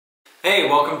Hey,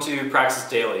 welcome to Praxis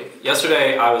Daily.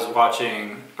 Yesterday I was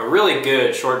watching a really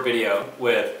good short video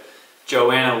with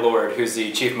Joanna Lord, who's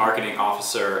the Chief Marketing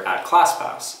Officer at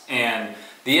ClassPass. And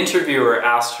the interviewer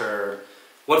asked her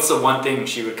what's the one thing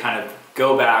she would kind of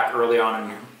go back early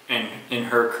on in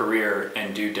her career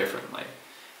and do differently.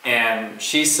 And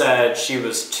she said she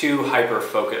was too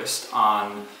hyper-focused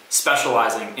on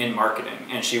specializing in marketing,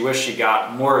 and she wished she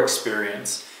got more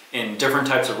experience in different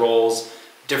types of roles,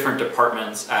 different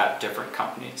departments at different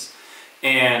companies.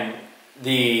 And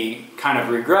the kind of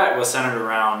regret was centered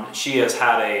around she has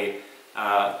had a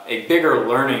bigger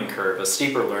learning curve, a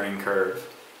steeper learning curve,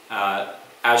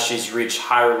 as she's reached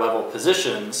higher level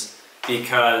positions,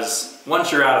 because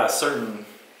once you're at a certain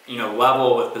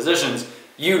level with positions,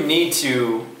 you need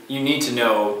to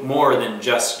know more than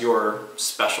just your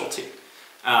specialty.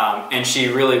 And she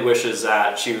really wishes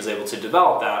that she was able to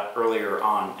develop that earlier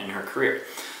on in her career.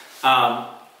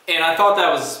 And I thought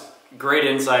that was great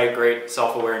insight, great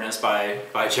self-awareness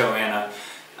by Joanna.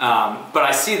 But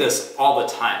I see this all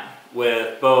the time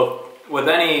with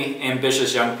any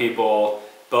ambitious young people,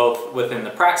 both within the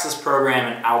Praxis program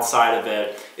and outside of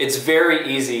it. It's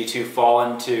very easy to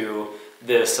fall into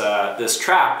this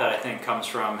trap that I think comes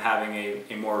from having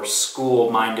a more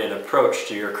school-minded approach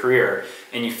to your career,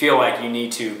 and you feel like you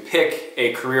need to pick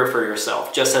a career for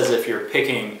yourself, just as if you're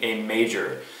picking a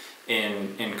major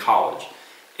in college,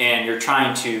 and you're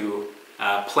trying to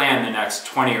plan the next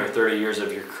 20 or 30 years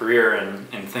of your career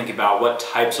and think about what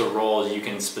types of roles you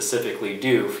can specifically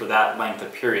do for that length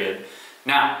of period.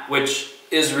 Now, which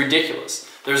is ridiculous.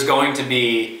 There's going to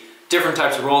be different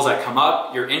types of roles that come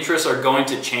up. Your interests are going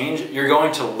to change. You're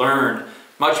going to learn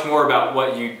much more about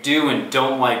what you do and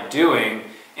don't like doing,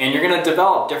 and you're going to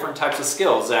develop different types of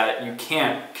skills that you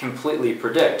can't completely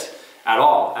predict at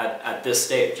all at this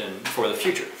stage and for the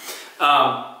future.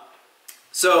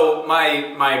 So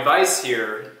my advice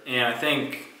here, and I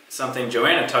think something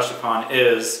Joanna touched upon,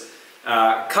 is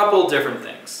a couple different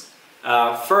things.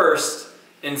 First,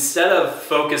 instead of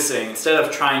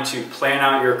trying to plan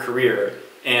out your career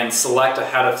and select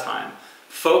ahead of time,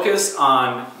 focus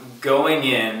on going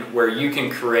in where you can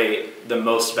create the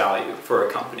most value for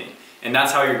a company. And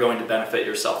that's how you're going to benefit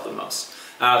yourself the most.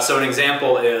 So an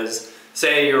example is,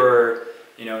 say you're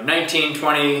 19,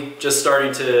 20, just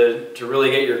starting to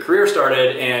really get your career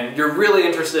started, and you're really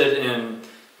interested in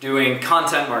doing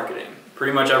content marketing.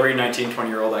 Pretty much every 19,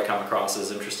 20-year-old I come across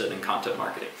is interested in content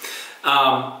marketing.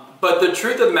 But the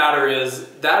truth of the matter is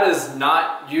that is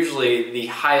not usually the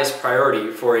highest priority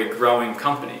for a growing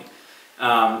company.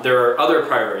 There are other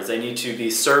priorities. They need to be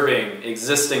serving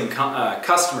existing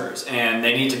customers, and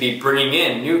they need to be bringing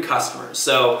in new customers.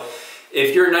 So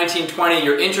if you're 19, 20,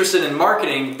 you're interested in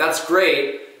marketing, that's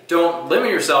great. Don't limit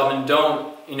yourself and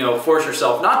don't force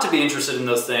yourself not to be interested in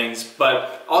those things,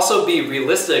 but also be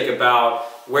realistic about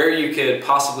where you could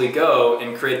possibly go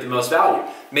and create the most value.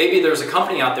 Maybe there's a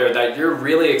company out there that you're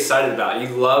really excited about.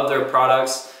 You love their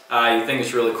products, you think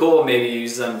it's really cool, maybe you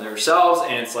use them yourselves,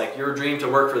 and it's like your dream to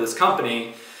work for this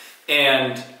company.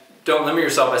 And don't limit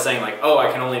yourself by saying like, oh,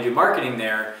 I can only do marketing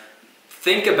there.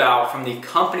 Think about, from the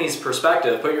company's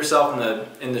perspective, put yourself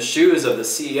in the shoes of the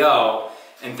CEO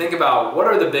and think about what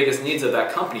are the biggest needs of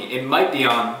that company. It might be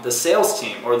on the sales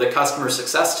team or the customer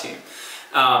success team,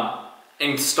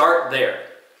 and start there.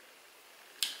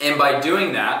 And by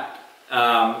doing that,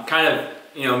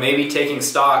 maybe taking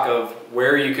stock of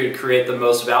where you could create the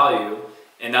most value,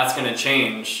 and that's going to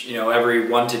change every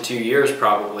 1 to 2 years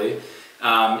probably.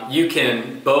 You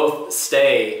can both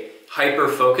stay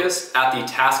hyper-focused at the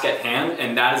task at hand,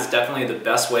 and that is definitely the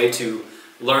best way to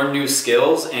learn new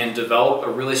skills and develop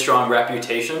a really strong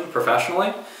reputation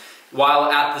professionally, while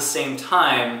at the same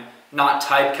time not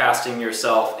typecasting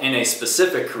yourself in a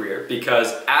specific career,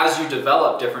 because as you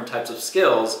develop different types of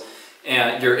skills,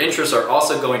 your interests are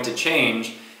also going to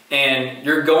change, and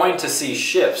you're going to see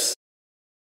shifts